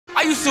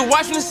used to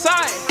watch from the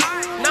side,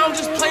 now I'm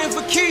just playing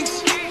for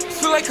keeps.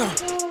 Feel like I'm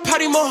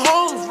Patty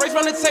Mahomes, raised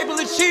round the table of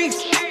cheese.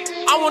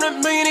 I want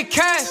 $1 million in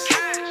cash,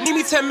 need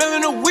me 10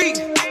 million a week.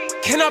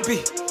 Can I be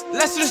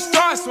less than the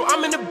stars? So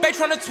I'm in the bay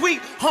trying to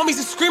tweet.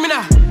 Homies are screaming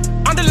out,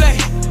 underlay,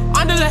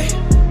 underlay,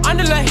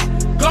 underlay,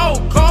 go,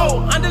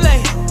 go,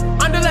 underlay,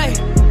 underlay,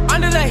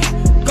 underlay,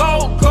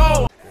 go,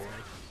 go.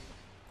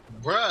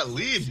 Bruh,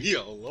 leave me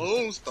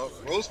alone. Stop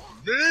roasting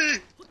me.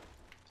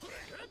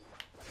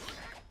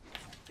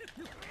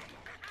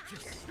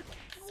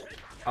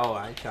 Oh,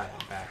 I tried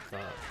to back up.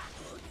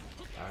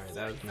 Alright,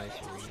 that was nice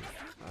to read.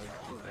 I'll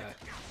do that.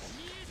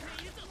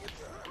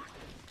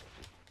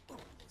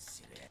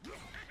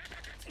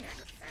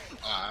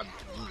 I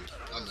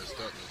messed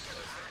up.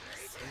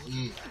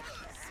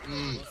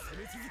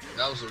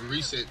 That was a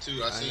reset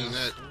too. I seen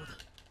that.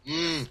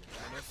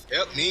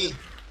 Help me.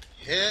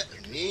 Help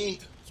me.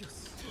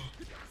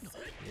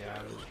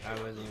 Yeah, I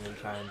wasn't even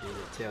trying to do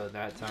the tail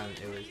that time.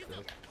 It was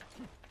the...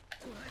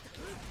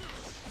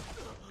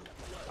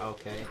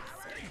 Okay.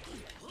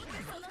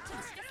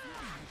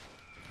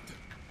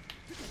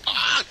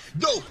 Ah!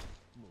 No!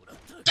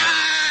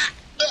 Ah!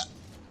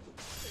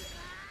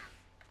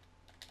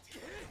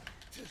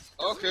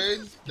 Okay,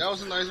 that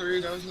was a nice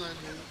read. That was a nice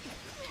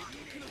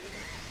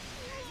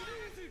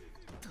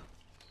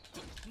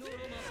read.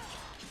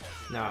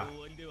 Nah.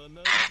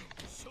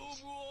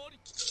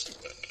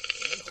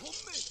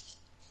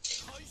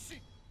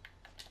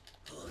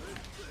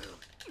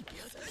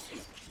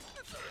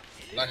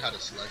 I like how the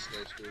slice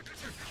goes through.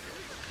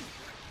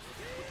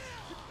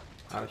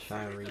 I was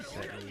trying to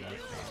reset you,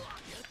 that's why.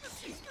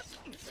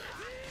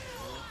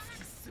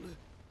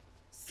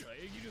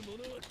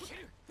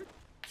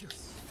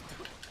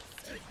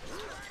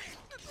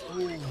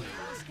 Ooh,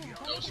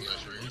 that was a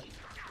nice read.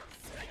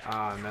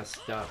 Ah, I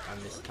messed up. I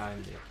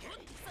mistimed it.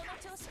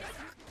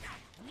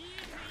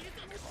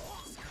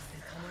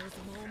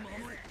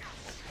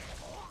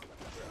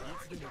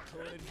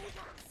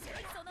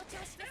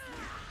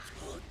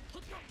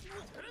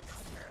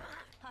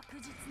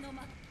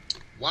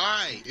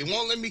 Why? It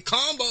won't let me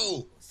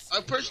combo.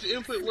 I pushed the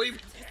input way.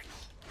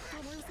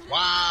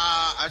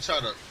 Wow, I try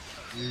to.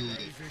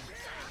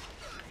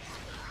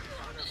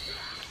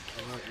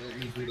 Let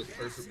me do the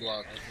perfect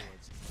block.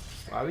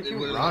 Why would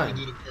you run? Let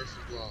me do the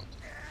perfect block.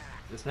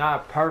 It's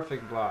not a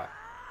perfect block.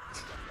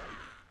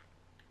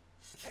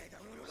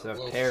 It's a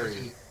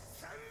parry.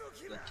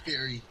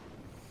 Parry.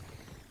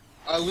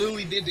 I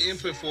literally did the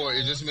input for it.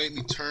 It just made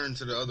me turn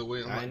to the other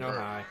way. I know how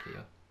I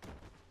feel.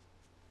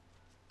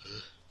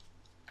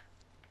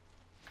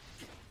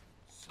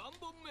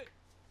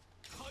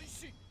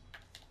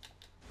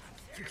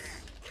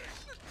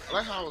 I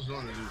like how I was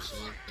doing to do the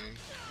same thing.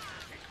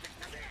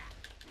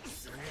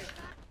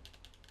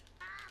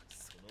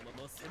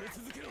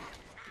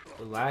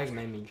 The lag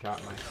made me drop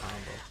my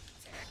combo.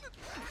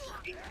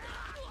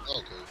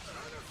 Okay.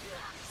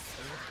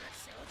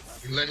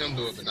 You let him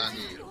do it, but not me.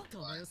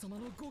 I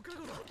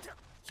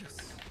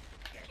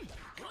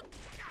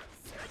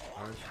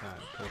was trying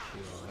to push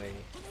you away.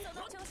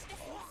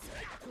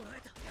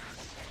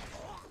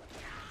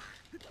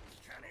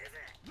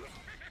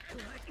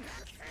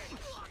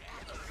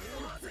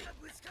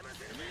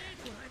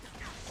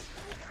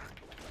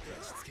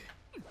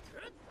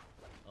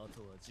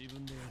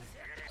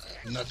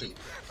 Nothing.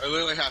 I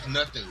literally have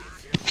nothing.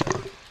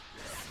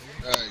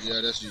 Alright,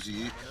 yeah, that's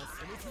GG.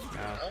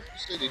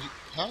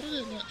 How did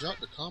it not drop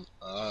the comp?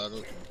 I don't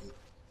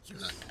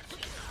know.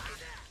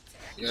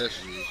 Yeah, that's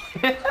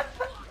GG.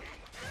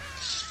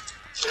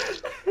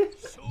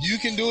 You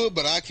can do it,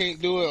 but I can't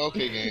do it.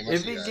 Okay, game.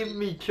 If it give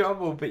me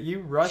trouble, but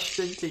you rushed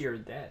into your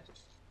death.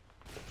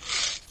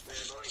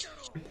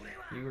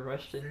 You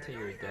rushed into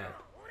your death.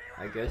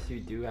 I guess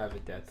you do have a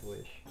death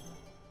wish.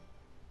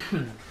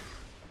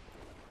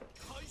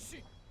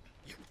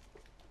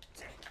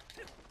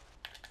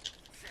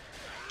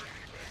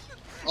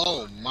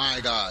 Oh my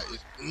god.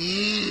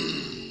 Yeah,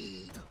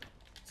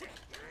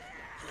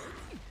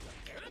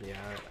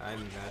 I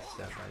messed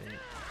up. I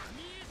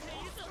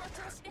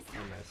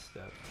messed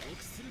up.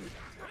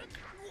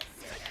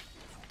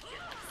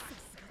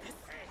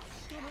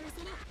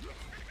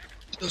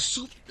 The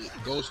soup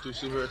goes through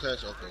super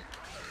attach? Okay.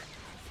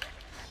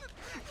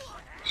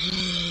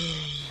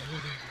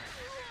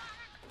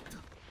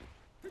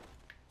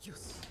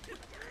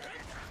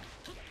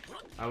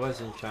 I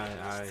wasn't trying.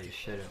 I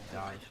should have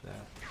dodged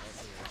that.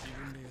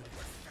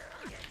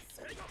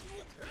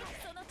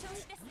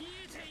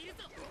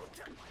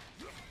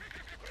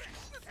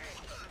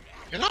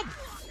 Can I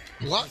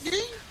block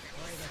game?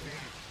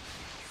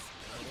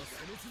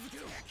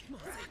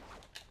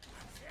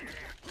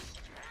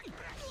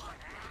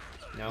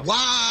 No.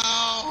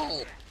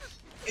 Wow!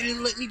 It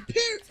didn't let me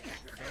parry.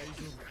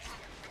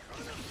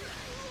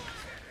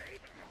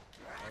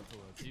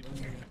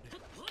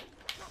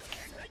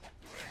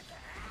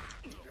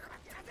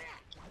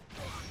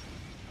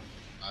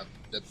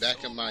 The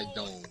back of my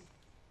dome.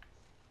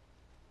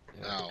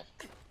 Yeah. Now.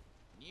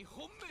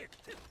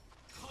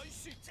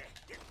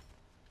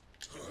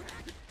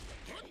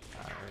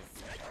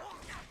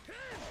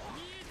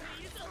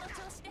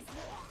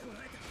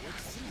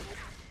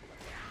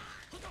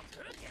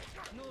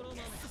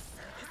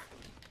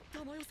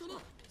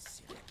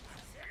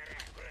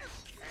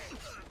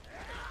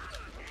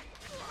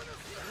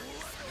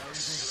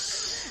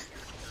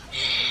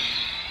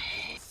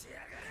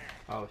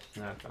 Oh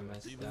snap, I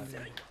messed up.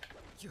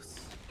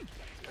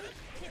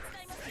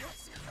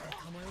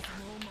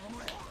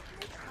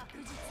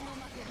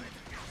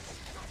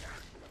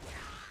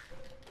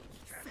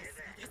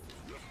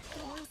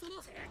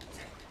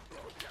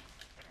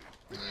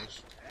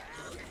 Nice.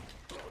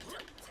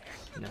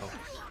 No.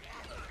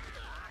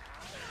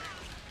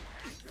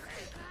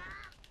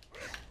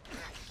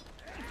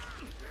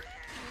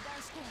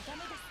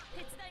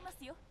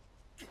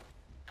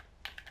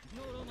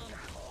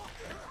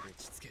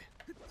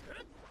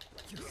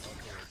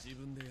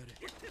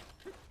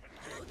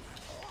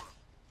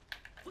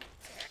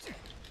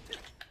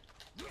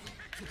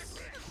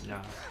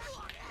 No.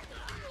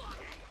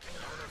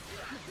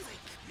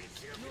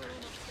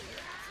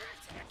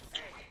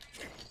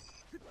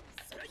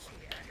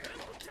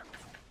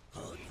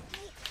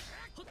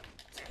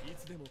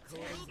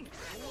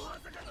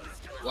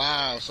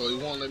 Wow, so he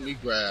won't let me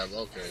grab.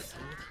 Okay.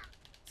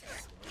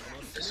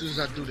 As soon as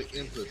I do the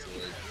input for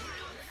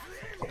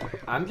it.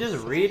 I'm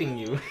just reading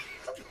you.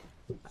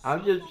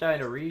 I'm just trying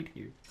to read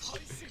you.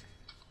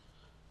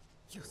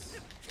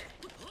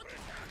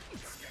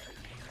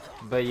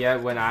 But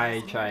yet when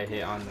I try to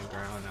hit on the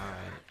ground, alright.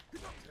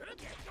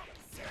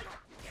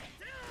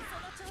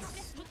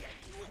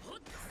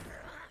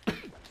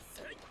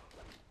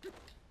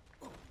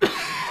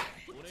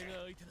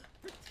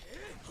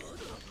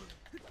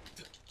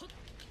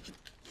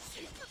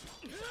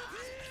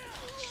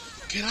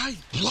 Can I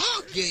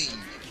block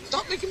game?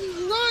 Stop making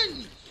me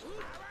run!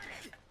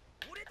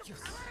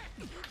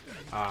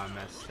 Oh, I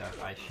messed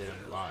up. I should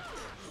have blocked.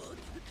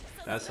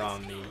 That's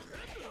on me.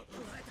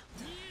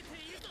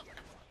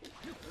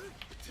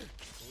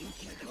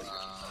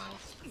 Wow.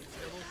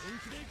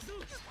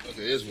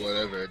 Okay, it's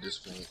whatever at this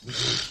point.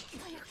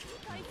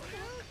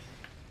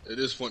 At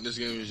this point, this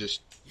game is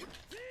just...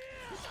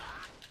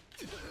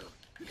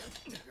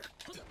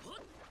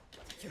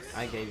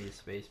 I gave you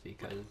space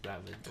because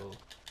that was bull.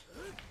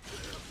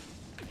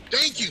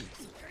 Thank you!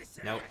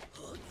 Nope.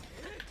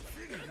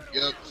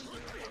 Yep.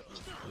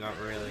 Not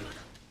really.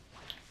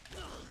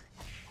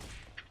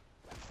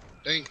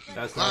 Thank you.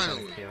 That's not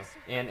gonna kill.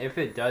 And if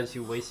it does,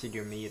 you wasted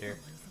your meter.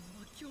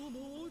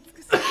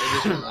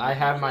 I I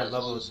have my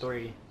level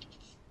 3.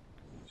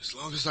 As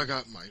long as I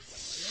got my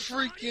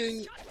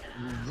freaking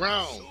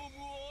round.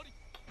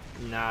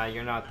 Nah,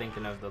 you're not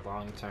thinking of the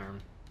long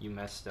term. You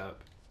messed up.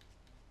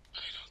 I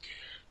don't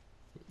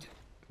care.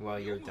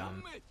 Well, you're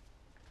dumb.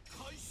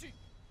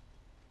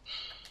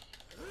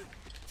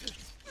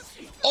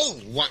 Oh,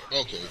 what?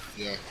 Okay,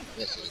 yeah,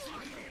 that's it.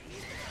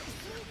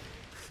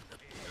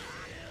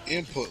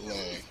 Input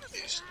lag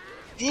is...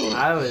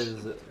 I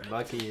was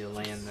lucky to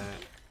land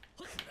that.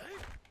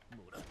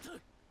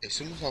 As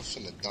soon as I was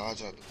trying to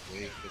dodge out the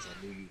way, because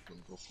I knew you were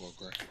going to go for a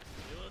grab.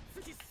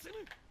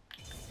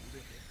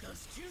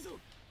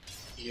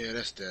 Yeah,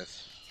 that's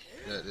death.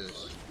 That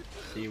is.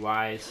 See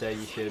why I said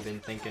you should have been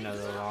thinking of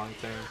the long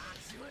term?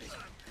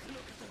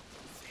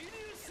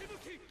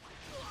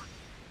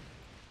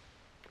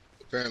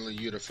 Apparently,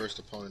 you're the first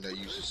opponent that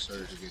uses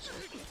Surge against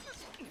me.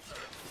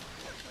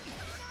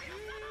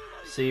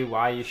 See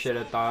why you should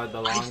have thought of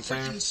the long I term?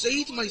 freaking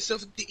saved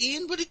myself at the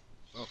end, but it...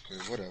 Okay,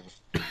 whatever.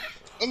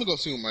 Let me go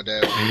see what my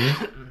dad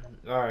wants.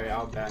 Alright,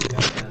 I'll back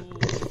up then.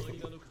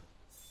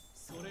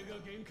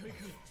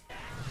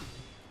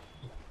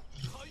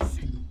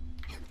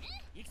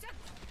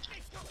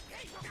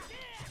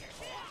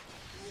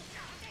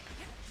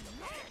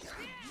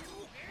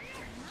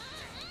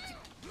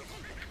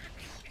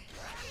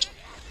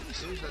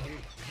 Hey,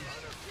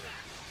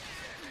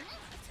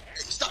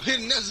 stop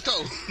hitting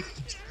Nezuko!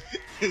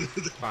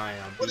 Fine,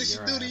 I'll What beat did she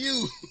your do ass. to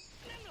you?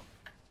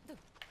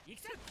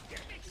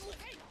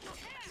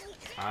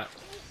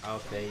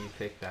 Okay, you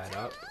picked that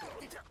up.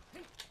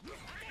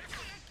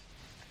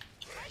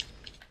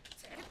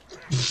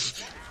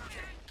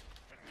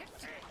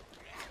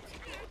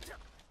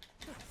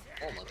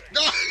 Oh my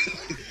god!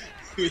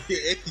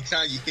 Every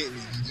time you hit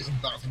me, you just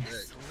bounce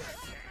back.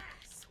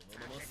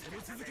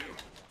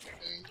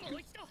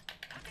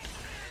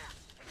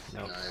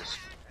 Nope. Nice.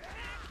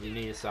 You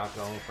need to stop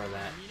going for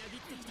that.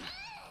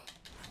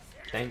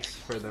 Thanks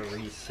for the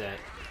reset.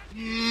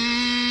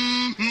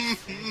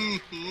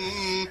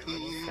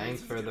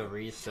 Thanks for the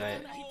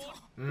reset.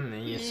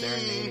 And you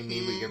serenaded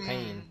me with your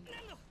pain.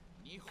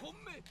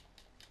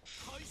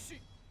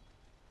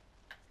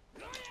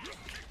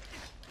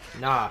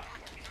 Nah.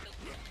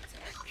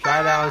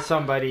 Try that on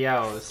somebody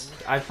else.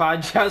 I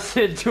fought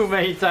Justin too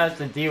many times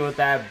to deal with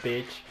that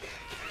bitch.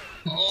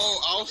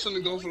 Oh, I was gonna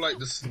go for like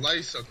the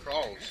slice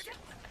across.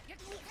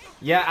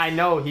 Yeah, I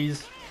know. He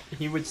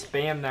would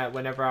spam that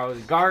whenever I was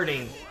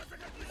guarding.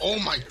 Oh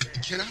my!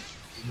 Can I?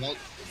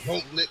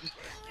 Won't let me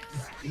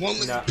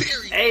No.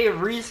 parry. Hey,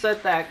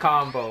 reset that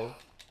combo.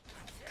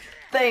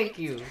 Thank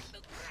you.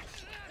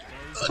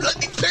 Let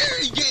me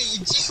parry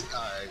game.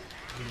 Alright.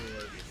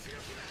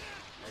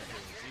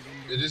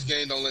 Yeah, this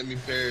game don't let me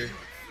parry.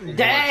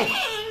 Dang!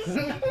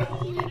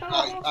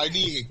 I didn't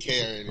even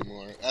care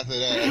anymore. After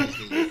that, I just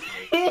didn't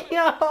care.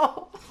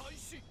 Yo!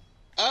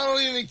 I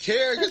don't even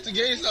care because the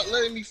game's not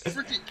letting me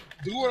freaking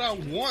do what I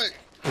want.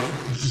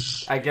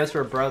 I guess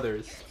we're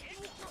brothers.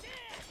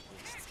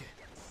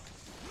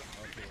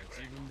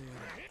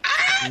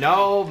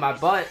 No, my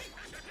butt.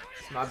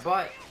 My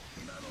butt.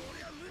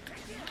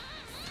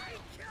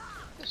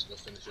 Let's go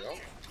finish it off.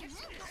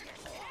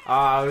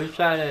 I was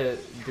trying to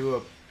do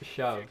a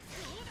shove.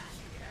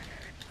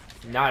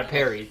 Not a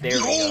parry. There we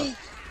go.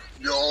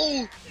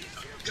 No!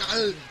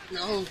 God,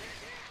 no.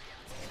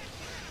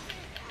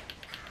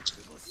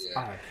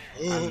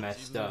 I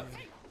messed up.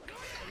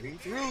 Coming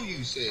through,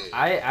 you said.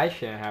 I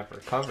shouldn't have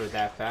recovered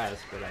that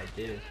fast, but I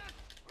did.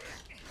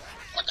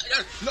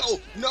 No,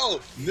 no,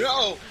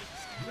 no,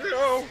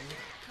 no.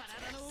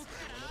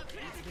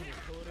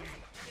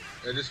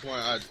 At this point,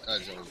 I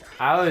don't.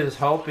 I was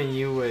hoping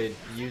you would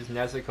use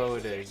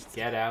Nezuko to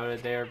get out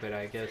of there, but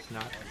I guess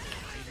not.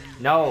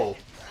 No!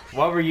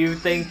 What were you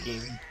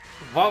thinking?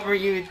 What were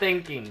you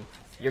thinking?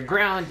 You're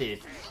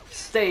grounded.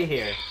 Stay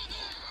here.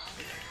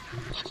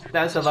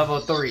 That's a level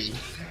 3.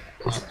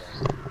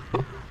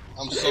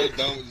 I'm so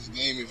done with this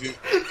game.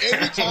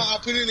 Every time I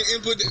put in the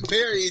input to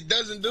parry, it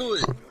doesn't do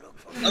it.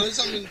 Unless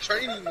I'm in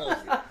training mode.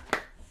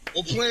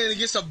 Or playing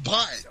against a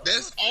bot.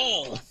 That's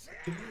all.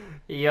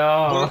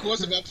 Yo. But of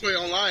course, if I play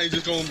online, it's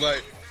just going to be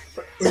like...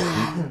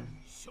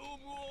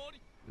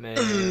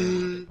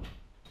 Man.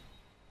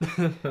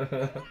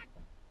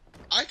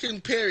 I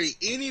can parry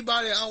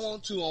anybody I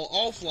want to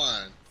on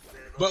offline.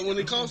 But when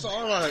it comes to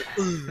online,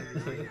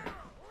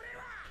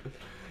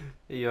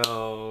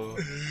 Yo.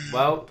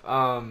 Well,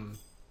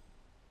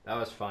 that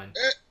was fun.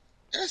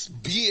 That's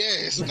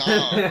BS. Nah,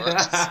 bro.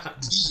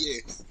 That's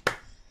BS.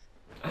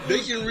 They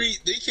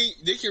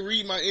can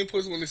read my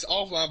inputs when it's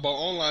offline, but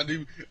online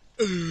they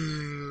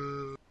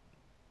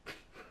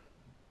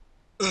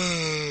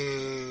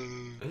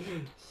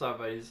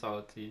Somebody's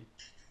salty.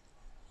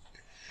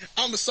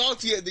 I'm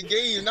salty at the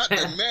game, not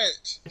the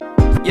match.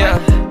 Yeah,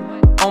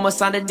 almost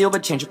signed a deal,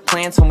 but change your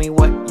plans, homie,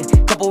 what?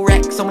 Yeah, couple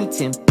racks on me,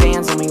 10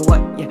 bands, homie,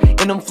 what?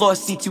 Yeah, in them floor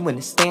seats, you in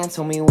the stands,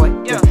 homie, what?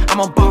 Yeah, I'm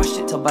on boss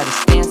shit, tell by the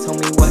stands,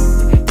 homie, what?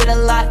 Yeah, did a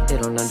lot, they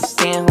don't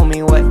understand,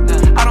 homie, what?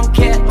 I don't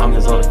care, I'm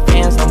just all the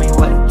fans, homie,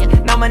 what? Yeah,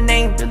 now my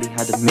name really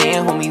had the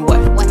man, homie, what?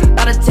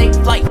 Gotta take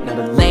flight,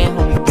 never land,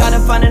 homie. Gotta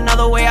find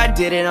another way, I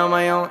did it on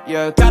my own,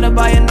 yeah. Gotta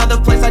buy another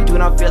place, I do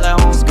not feel at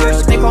home,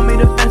 yeah. They call me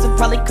defensive,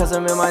 probably cause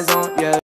I'm in my zone, yeah.